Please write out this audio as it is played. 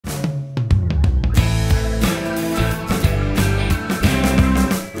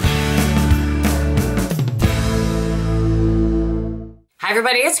Hi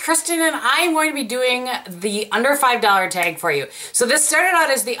everybody, it's Kristin and I'm going to be doing the under $5 tag for you. So this started out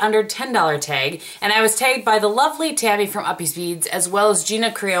as the under $10 tag and I was tagged by the lovely Tammy from Uppy's Beads as well as Gina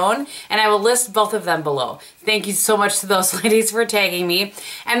Creone, and I will list both of them below. Thank you so much to those ladies for tagging me.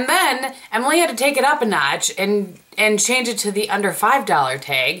 And then Emily had to take it up a notch and change it to the under $5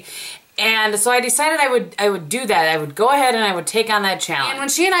 tag. And so I decided I would do that. I would go ahead and I would take on that challenge. And when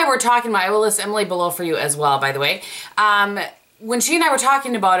she and I were talking about it, I will list Emily below for you as well, by the way. When she and I were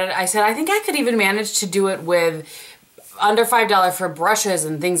talking about it, I said, I think I could even manage to do it with under $5 for brushes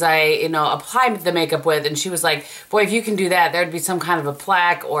and things I, apply the makeup with. And she was like, boy, if you can do that, there'd be some kind of a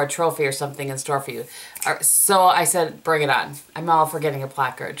plaque or a trophy or something in store for you. So I said, bring it on. I'm all for getting a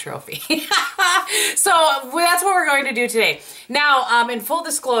plaque or a trophy. So that's what we're going to do today. Now, in full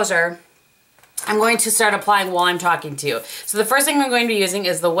disclosure, I'm going to start applying while I'm talking to you. So the first thing I'm going to be using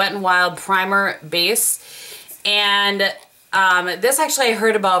is the Wet n Wild Primer Base. And this actually I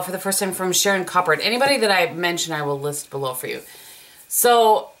heard about for the first time from Sharon Cuppert. Anybody that I mention I will list below for you.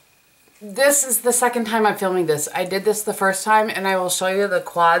 So this is the second time I'm filming this. I did this the first time and I will show you the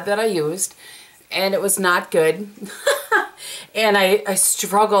quad that I used. And it was not good. And I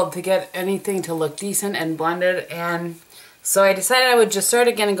struggled to get anything to look decent and blended. And so I decided I would just start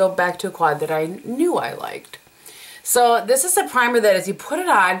again and go back to a quad that I knew I liked. So this is a primer that as you put it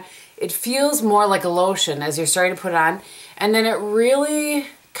on, it feels more like a lotion as you're starting to put it on. And then it really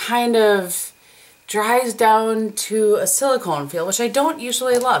kind of dries down to a silicone feel, which I don't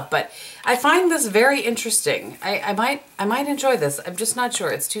usually love, but I find this very interesting. I might enjoy this. I'm just not sure.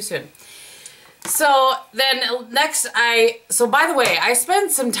 It's too soon. So then next so by the way, I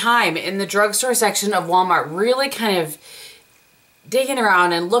spent some time in the drugstore section of Walmart really kind of digging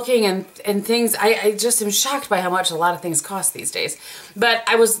around and looking and things. I just am shocked by how much a lot of things cost these days. But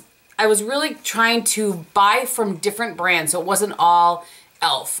I was really trying to buy from different brands, so it wasn't all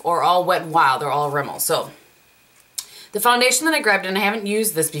e.l.f. or all Wet n Wild or all Rimmel. So the foundation that I grabbed, and I haven't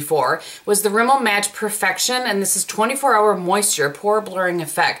used this before, was the Rimmel Match Perfection, and this is 24-hour moisture pore blurring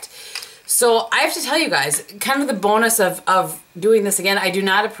effect. So I have to tell you guys, kind of the bonus of doing this again, I do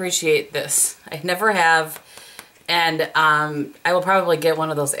not appreciate this. I never have. And I will probably get one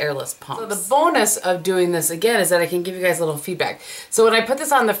of those airless pumps. So the bonus of doing this again is that I can give you guys a little feedback. So when I put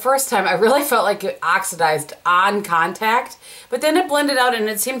this on the first time, I really felt like it oxidized on contact, but then it blended out and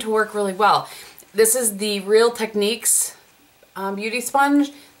it seemed to work really well. This is the Real Techniques Beauty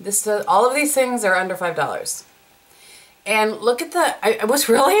Sponge. All of these things are under $5. And look at I was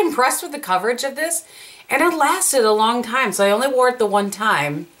really impressed with the coverage of this, and it lasted a long time. So I only wore it the one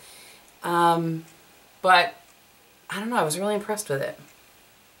time, but I don't know, I was really impressed with it.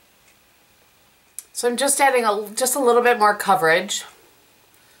 So I'm just adding just a little bit more coverage.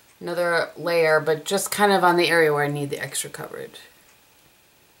 Another layer, but just kind of on the area where I need the extra coverage.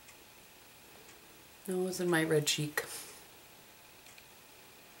 Nose and my red cheek.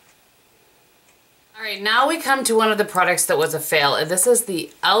 Alright, now we come to one of the products that was a fail, and this is the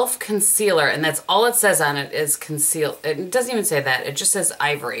e.l.f. Concealer, and that's all it says on it is conceal. It doesn't even say that, it just says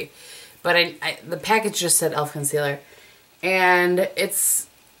ivory. But the package just said e.l.f. Concealer, and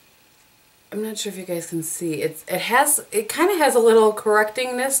I'm not sure if you guys can see, it kind of has a little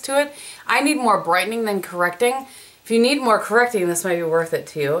correctingness to it. I need more brightening than correcting. If you need more correcting, this might be worth it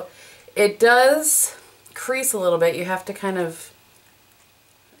to you. It does crease a little bit. You have to kind of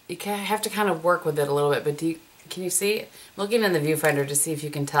work with it a little bit, but can you see? I'm looking in the viewfinder to see if you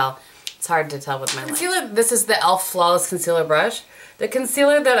can tell. It's hard to tell with my concealer. This is the e.l.f. Flawless Concealer Brush. The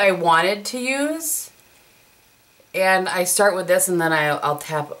concealer that I wanted to use, and I start with this and then I'll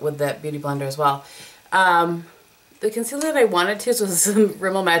tap with that Beauty Blender as well. The concealer that I wanted to use was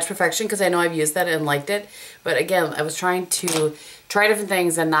Rimmel Match Perfection because I know I've used that and liked it. But again, I was trying to try different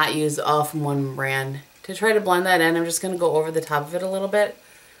things and not use all from one brand. To try to blend that in, I'm just going to go over the top of it a little bit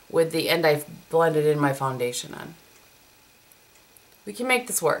with the end I've blended in my foundation on. We can make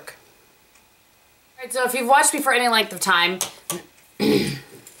this work. Alright, so if you've watched me for any length of time,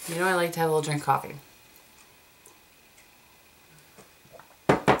 you know I like to have a little drink of coffee.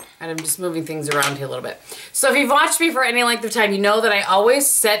 And I'm just moving things around here a little bit. So if you've watched me for any length of time, you know that I always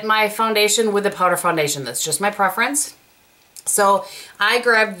set my foundation with a powder foundation. That's just my preference. So I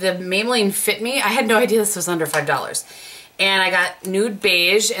grabbed the Maybelline Fit Me. I had no idea this was under $5. And I got Nude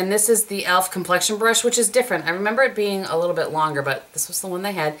Beige, and this is the e.l.f. Complexion Brush, which is different. I remember it being a little bit longer, but this was the one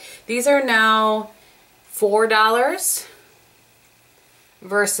they had. These are now $4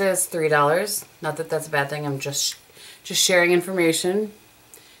 versus $3. Not that that's a bad thing. I'm just sharing information.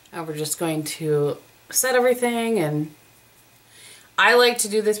 And we're just going to set everything, and I like to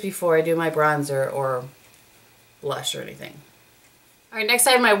do this before I do my bronzer or blush or anything. All right, next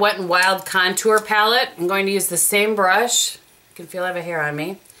I have my Wet n Wild contour palette. I'm going to use the same brush. You can feel I have a hair on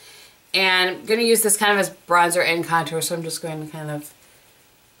me. And I'm going to use this kind of as bronzer and contour, so I'm just going to kind of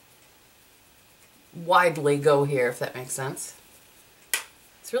widely go here, if that makes sense.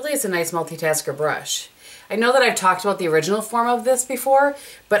 It's a nice multitasker brush. I know that I've talked about the original form of this before,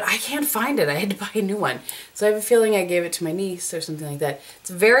 but I can't find it. I had to buy a new one. So I have a feeling I gave it to my niece or something like that. It's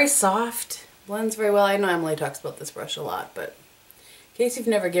very soft, blends very well. I know Emily talks about this brush a lot, but in case you've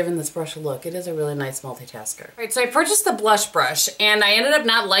never given this brush a look, it is a really nice multitasker. All right, so I purchased the blush brush, and I ended up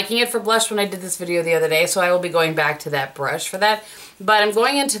not liking it for blush when I did this video the other day, so I will be going back to that brush for that. But I'm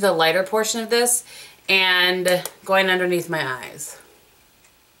going into the lighter portion of this and going underneath my eyes.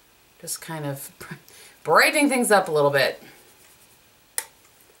 Just kind of brightening things up a little bit.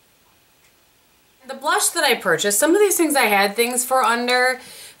 The blush that I purchased, some of these things I had things for under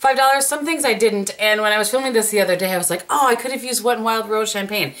 $5, some things I didn't, and when I was filming this the other day I was like, oh, I could have used Wet n Wild Rose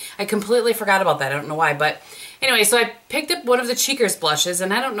Champagne. I completely forgot about that, I don't know why, but anyway, so I picked up one of the Cheekers blushes,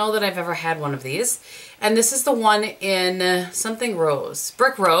 and I don't know that I've ever had one of these, and this is the one in something rose,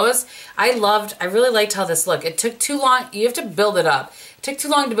 Brick Rose. I really liked how this looked. It took too long, you have to build it up. It took too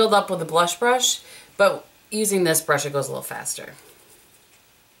long to build up with a blush brush, but using this brush it goes a little faster.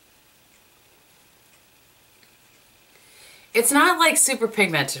 It's not like super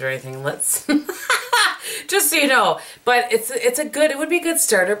pigmented or anything, let's just so you know, but it would be a good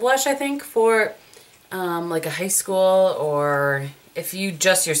starter blush, I think, for like a high school, or if you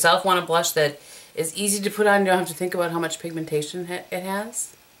just yourself want a blush that is easy to put on, you don't have to think about how much pigmentation it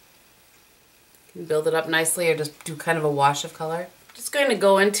has. You can build it up nicely or just do kind of a wash of color. Just going to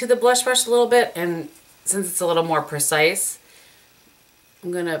go into the blush brush a little bit, and since it's a little more precise,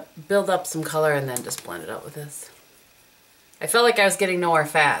 I'm going to build up some color and then just blend it out with this. I felt like I was getting nowhere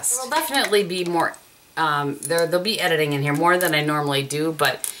fast. There will definitely be more, there'll be editing in here, more than I normally do,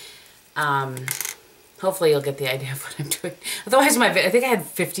 but hopefully you'll get the idea of what I'm doing. Otherwise, I think I had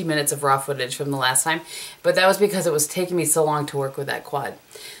 50 minutes of raw footage from the last time, but that was because it was taking me so long to work with that quad.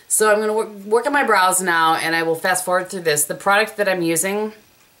 So I'm going to work on my brows now, and I will fast forward through this. The product that I'm using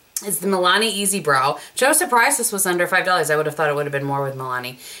is the Milani Easy Brow, which I was surprised this was under $5. I would have thought it would have been more with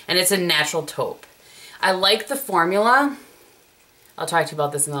Milani, and it's a natural taupe. I like the formula. I'll talk to you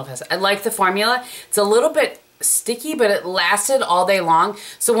about this in a little fast. I like the formula. It's a little bit sticky, but it lasted all day long.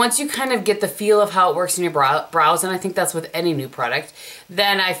 So once you kind of get the feel of how it works in your brows, and I think that's with any new product,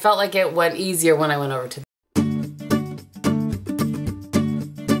 then I felt like it went easier when I went over to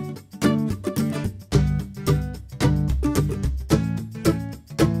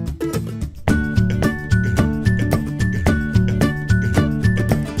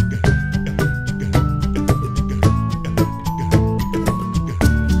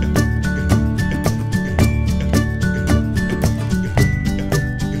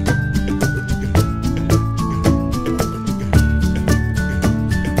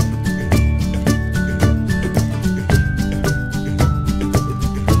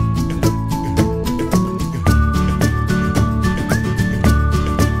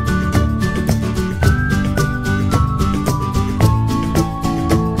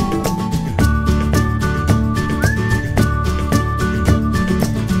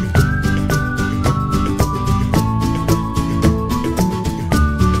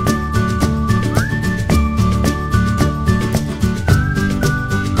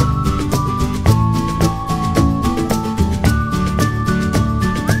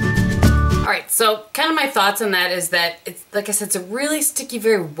So kind of my thoughts on that is that it's, like I said, it's a really sticky,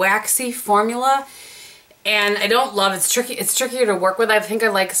 very waxy formula, and I don't love it. It's tricky. It's trickier to work with. I think I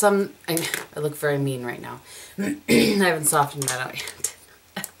like some. I look very mean right now. I haven't softened that out yet.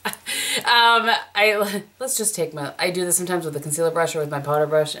 Let's just take I do this sometimes with a concealer brush or with my powder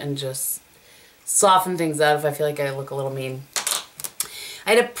brush and just soften things out if I feel like I look a little mean.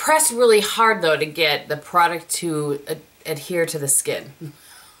 I had to press really hard though to get the product to adhere to the skin.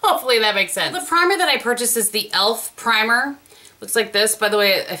 Hopefully that makes sense. The primer that I purchased is the e.l.f. primer. Looks like this. By the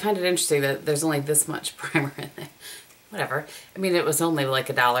way, I find it interesting that there's only this much primer in it. Whatever. I mean, it was only like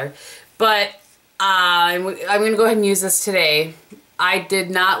 $1. But I'm going to go ahead and use this today. I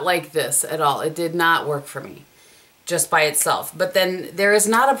did not like this at all. It did not work for me just by itself. But then there is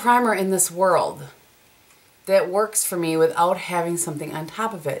not a primer in this world that works for me without having something on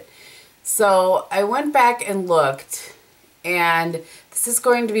top of it. So I went back and looked, and this is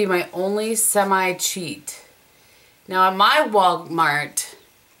going to be my only semi-cheat. Now at my Walmart,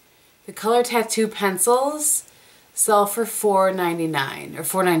 the color tattoo pencils sell for $4.99 or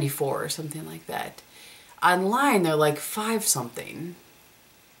 $4.94 or something like that. Online they're like $5 something,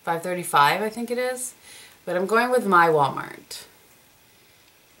 $5.35 I think it is. But I'm going with my Walmart.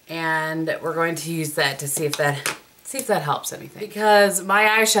 And we're going to use that to see if that helps anything. Because my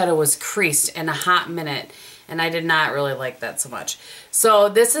eyeshadow was creased in a hot minute, and I did not really like that so much. So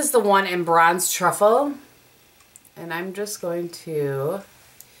this is the one in Bronze Truffle. And I'm just going to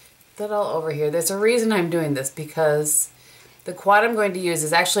put that all over here. There's a reason I'm doing this, because the quad I'm going to use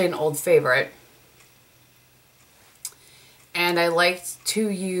is actually an old favorite. And I like to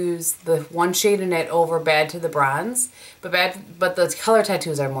use the one shade in it over Bad to the Bronze. But the color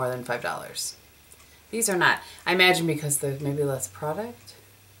tattoos are more than $5. These are not. I imagine because there's maybe less product.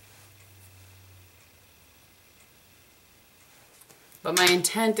 But my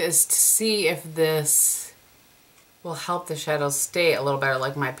intent is to see if this will help the shadows stay a little better,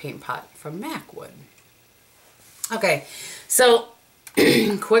 like my paint pot from MAC would. Okay, so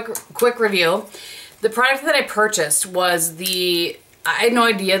quick review. The product that I purchased was I had no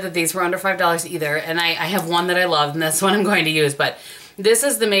idea that these were under $5 either, and I have one that I love, and that's one I'm going to use, but this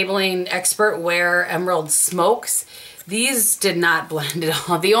is the Maybelline Expert Wear Emerald Smokes. These did not blend at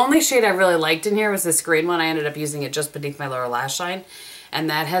all. The only shade I really liked in here was this green one. I ended up using it just beneath my lower lash line, and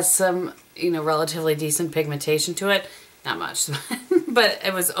that has some, relatively decent pigmentation to it. Not much, but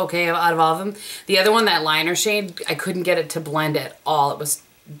it was okay out of all of them. The other one, that liner shade, I couldn't get it to blend at all. It was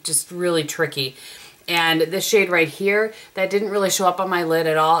just really tricky. And this shade right here, that didn't really show up on my lid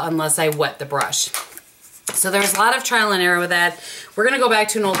at all unless I wet the brush. So there's a lot of trial and error with that. We're going to go back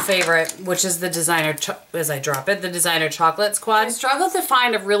to an old favorite, which is the Designer, as I drop it, the Designer Chocolate Squad. I struggled to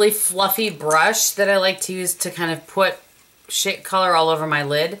find a really fluffy brush that I like to use to kind of put shade color all over my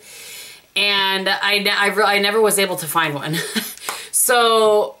lid. And I never was able to find one.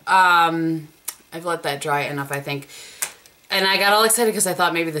 So I've let that dry enough, I think. And I got all excited because I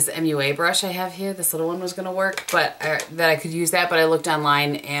thought maybe this MUA brush I have here, this little one, was going to work, but that I could use that. But I looked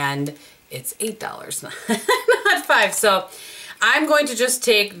online and it's $8, not $5. So I'm going to just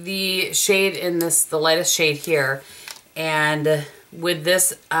take the shade in this, the lightest shade here, and with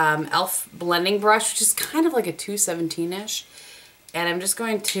this e.l.f. blending brush, which is kind of like a 217-ish, and I'm just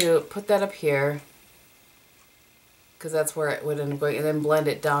going to put that up here because that's where it would end up going, and then blend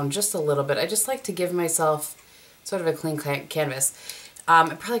it down just a little bit. I just like to give myself sort of a clean canvas. I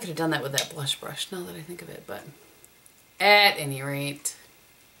probably could have done that with that blush brush now that I think of it, but at any rate,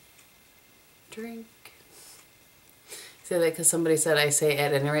 drink. Say that because somebody said I say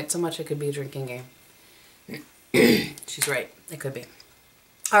at any rate so much it could be a drinking game. She's right, it could be.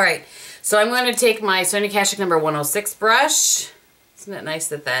 All right, so I'm going to take my Sony Kashuk number 106 brush. Isn't it nice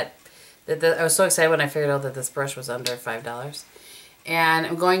that I was so excited when I figured out that this brush was under $5. And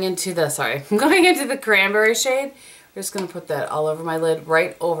I'm going into the cranberry shade. We're just going to put that all over my lid,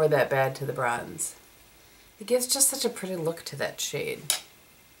 right over that Bad to the Bronze. It gives just such a pretty look to that shade.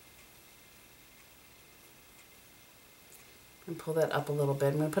 And pull that up a little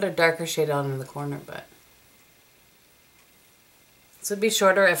bit. I'm going to put a darker shade on in the corner, but this would be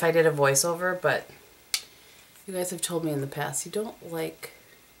shorter if I did a voiceover, but you guys have told me in the past you don't like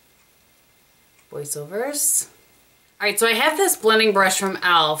voiceovers. Alright, so I have this blending brush from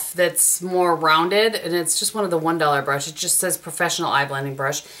e.l.f. that's more rounded, and it's just one of the $1 brush. It just says Professional Eye Blending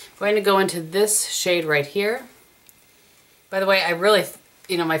Brush. I'm going to go into this shade right here. By the way, I really,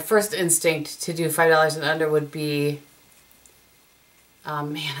 my first instinct to do $5 and under would be,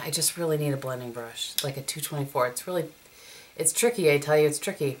 man, I just really need a blending brush, like a 224. It's tricky, I tell you, it's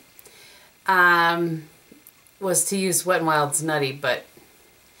tricky. Was to use Wet n Wild's Nutty, but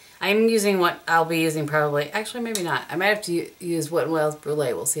I'm using what I'll be using probably, actually maybe not. I might have to use Wet n Wild's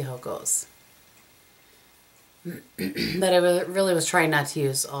Brulee. We'll see how it goes. But I really was trying not to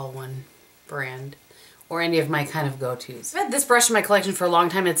use all one brand or any of my kind of go-tos. I've had this brush in my collection for a long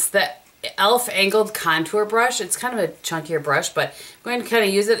time. It's the e.l.f. Angled Contour Brush. It's kind of a chunkier brush, but I'm going to kind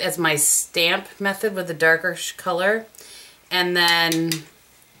of use it as my stamp method with the darker color. And then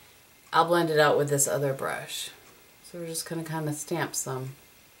I'll blend it out with this other brush. So we're just going to kind of stamp some.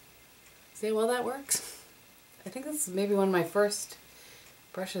 See how well that works? I think this is maybe one of my first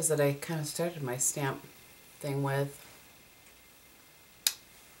brushes that I kind of started my stamp thing with.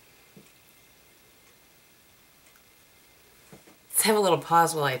 Let's have a little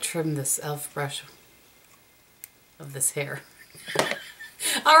pause while I trim this e.l.f. brush of this hair.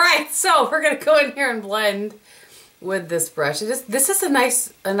 Alright, so we're going to go in here and blend with this brush. This is a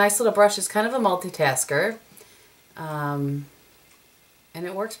nice little brush. It's kind of a multitasker. And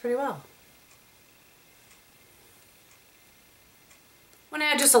it works pretty well. I want to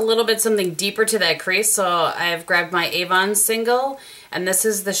add just a little bit something deeper to that crease, so I've grabbed my Avon Single, and this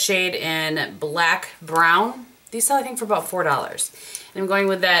is the shade in Black Brown. These sell, I think, for about $4. And I'm going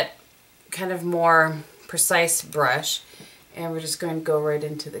with that kind of more precise brush, And we're just going to go right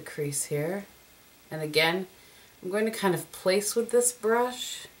into the crease here. And again, I'm going to kind of place with this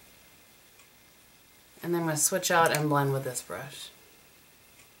brush. And then I'm going to switch out and blend with this brush.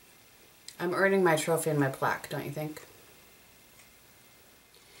 I'm earning my trophy and my plaque, don't you think?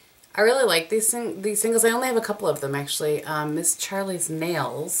 I really like these singles. I only have a couple of them, actually. Miss Charlie's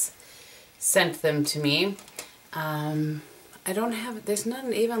Nails sent them to me. I don't have, there's not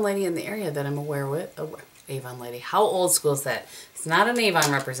an Avon lady in the area that I'm aware with. Oh, Avon lady. How old school is that? It's not an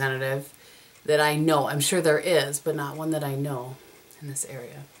Avon representative that I know. I'm sure there is, but not one that I know in this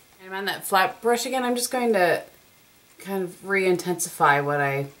area. And I'm on that flat brush again. I'm just going to kind of re-intensify what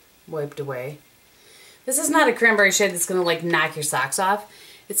I wiped away. This is not a cranberry shade that's going to like knock your socks off.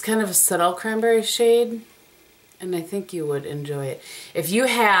 It's kind of a subtle cranberry shade, and I think you would enjoy it. If you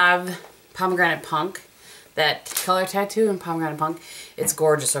have Pomegranate Punk, that color tattoo in Pomegranate Punk, it's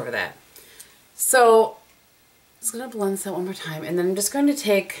gorgeous over that. So I'm just going to blend this out one more time, and then I'm just going to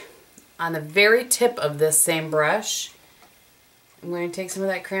take, on the very tip of this same brush, I'm going to take some of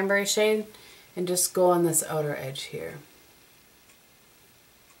that cranberry shade and just go on this outer edge here.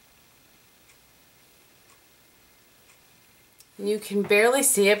 And you can barely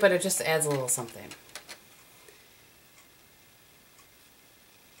see it, but it just adds a little something.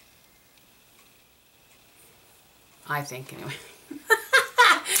 I think, anyway.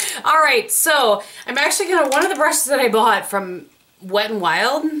 Alright, so I'm actually going to, one of the brushes that I bought from Wet n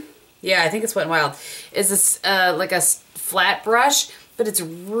Wild, yeah, I think it's Wet n Wild, is this like a flat brush, but it's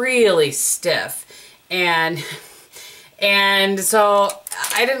really stiff. And so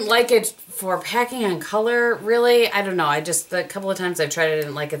I didn't like it for packing on color, really. I don't know, I just, a couple of times I've tried it, I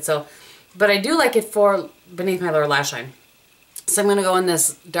didn't like it, so, but I do like it for beneath my lower lash line. So I'm going to go in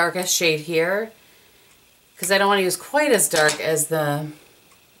this darkest shade here, because I don't want to use quite as dark as the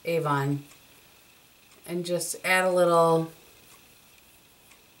Avon, and just add a little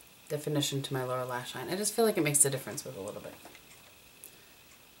definition to my lower lash line. I just feel like it makes a difference with a little bit.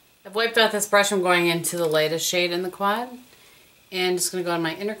 I've wiped out this brush. I'm going into the lightest shade in the quad, and just going to go in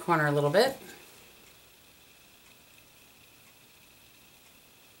my inner corner a little bit.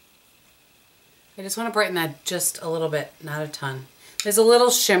 I just want to brighten that just a little bit, not a ton. There's a little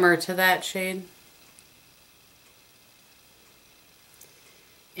shimmer to that shade.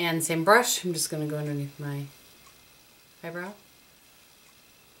 And same brush, I'm just going to go underneath my eyebrow.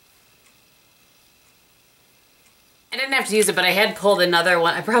 I didn't have to use it, but I had pulled another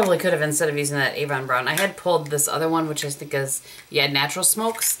one. I probably could have, instead of using that Avon brown. I had pulled this other one, which I think is, yeah, Natural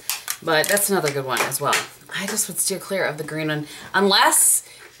Smokes. But that's another good one as well. I just would steer clear of the green one. Unless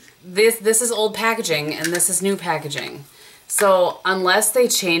this is old packaging and this is new packaging. So unless they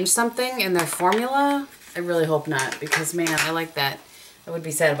change something in their formula, I really hope not. Because, man, I like that. I would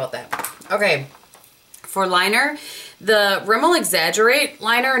be sad about that. Okay, for liner, the Rimmel Exaggerate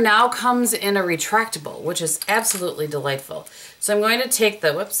liner now comes in a retractable, which is absolutely delightful. So I'm going to take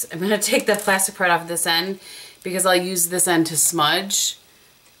the, I'm going to take the plastic part off this end, because I'll use this end to smudge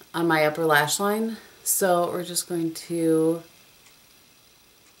on my upper lash line. So we're just going to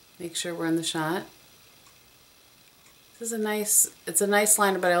make sure we're in the shot. This is a nice, it's a nice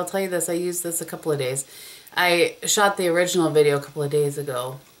liner, but I'll tell you this, I used this a couple of days. I shot the original video a couple of days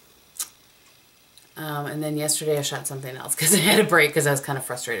ago, and then yesterday I shot something else because I had a break because I was kind of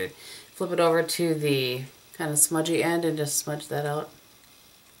frustrated. Flip it over to the kind of smudgy end and just smudge that out.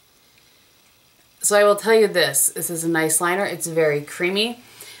 So I will tell you this is a nice liner. It's very creamy.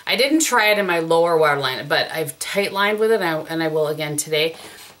 I didn't try it in my lower waterline, but I've tight lined with it, and I will again today.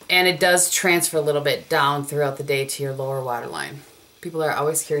 And it does transfer a little bit down throughout the day to your lower waterline. People are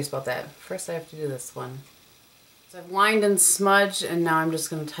always curious about that. First I have to do this one. So I've lined and smudged, and now I'm just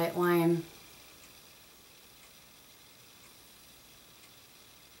going to tight line.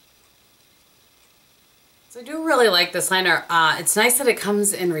 So I do really like this liner. It's nice that it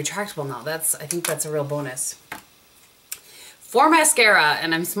comes in retractable now. I think that's a real bonus. For mascara,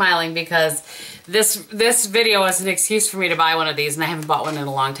 and I'm smiling because this video is an excuse for me to buy one of these, and I haven't bought one in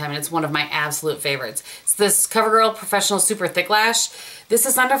a long time, and it's one of my absolute favorites. It's this CoverGirl Professional Super Thick Lash. This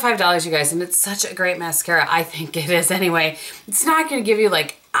is under $5, you guys, and it's such a great mascara. I think it is anyway. It's not going to give you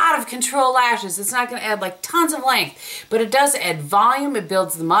like out of control lashes. It's not going to add like tons of length, but it does add volume. It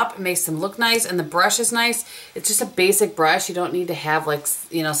builds them up. It makes them look nice, and the brush is nice. It's just a basic brush. You don't need to have like,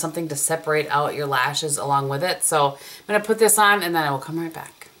 you know, something to separate out your lashes along with it. So I'm going to put this on, and then I will come right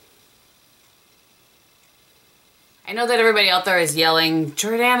back. I know that everybody out there is yelling,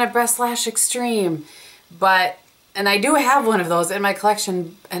 Jordana Breast Lash Extreme, but, and I do have one of those in my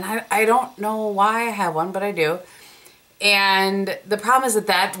collection, and I don't know why I have one, but I do. And the problem is that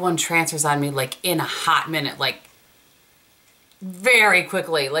that one transfers on me like in a hot minute. Like very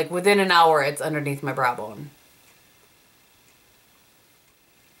quickly. Like within an hour, it's underneath my brow bone.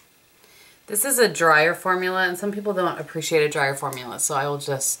 This is a drier formula, and some people don't appreciate a drier formula, so I will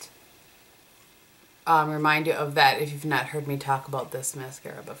just remind you of that if you've not heard me talk about this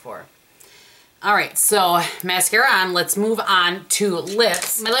mascara before. Alright, so mascara on, let's move on to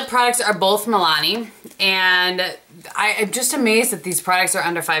lips. My lip products are both Milani, and I'm just amazed that these products are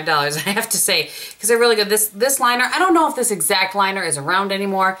under $5, I have to say, because they're really good. This liner, I don't know if this exact liner is around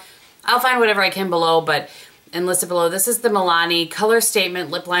anymore. I'll find whatever I can below, but and listed below. This is the Milani Color Statement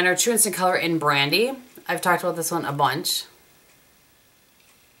Lip Liner, True Instant Color in Brandy. I've talked about this one a bunch.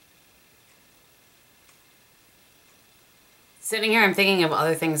 Sitting here, I'm thinking of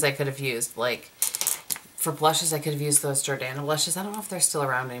other things I could have used. Like, for blushes, I could have used those Jordana blushes. I don't know if they're still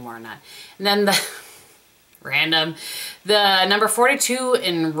around anymore or not. And then the, random, the number 42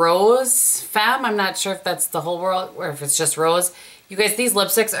 in Rose Femme. I'm not sure if that's the whole world or if it's just Rose. You guys, these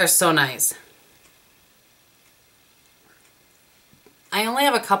lipsticks are so nice. I only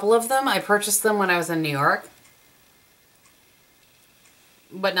have a couple of them. I purchased them when I was in New York.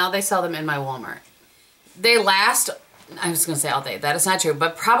 But now they sell them in my Walmart. They last, I was going to say all day. That is not true.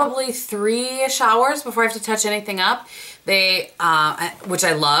 But probably 3 showers before I have to touch anything up. They, which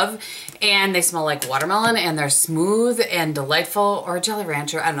I love. And they smell like watermelon. And they're smooth and delightful. Or Jolly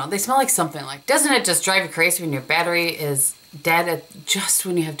Rancher. I don't know. They smell like something like. Doesn't it just drive you crazy when your battery is dead at just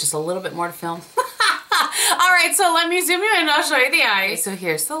when you have just a little bit more to film? Alright, so let me zoom you in and I'll show you the eye. So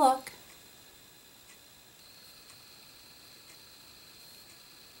here's the look.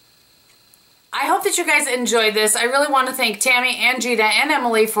 I hope that you guys enjoyed this. I really want to thank Tammy and Gina and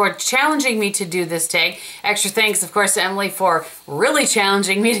Emily for challenging me to do this tag. Extra thanks, of course, to Emily for really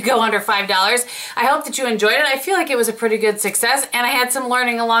challenging me to go under $5. I hope that you enjoyed it. I feel like it was a pretty good success, and I had some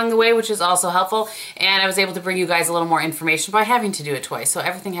learning along the way, which is also helpful, and I was able to bring you guys a little more information by having to do it twice, so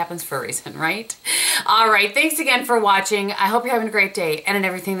everything happens for a reason, right? All right, thanks again for watching. I hope you're having a great day, and in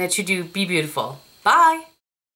everything that you do, be beautiful. Bye!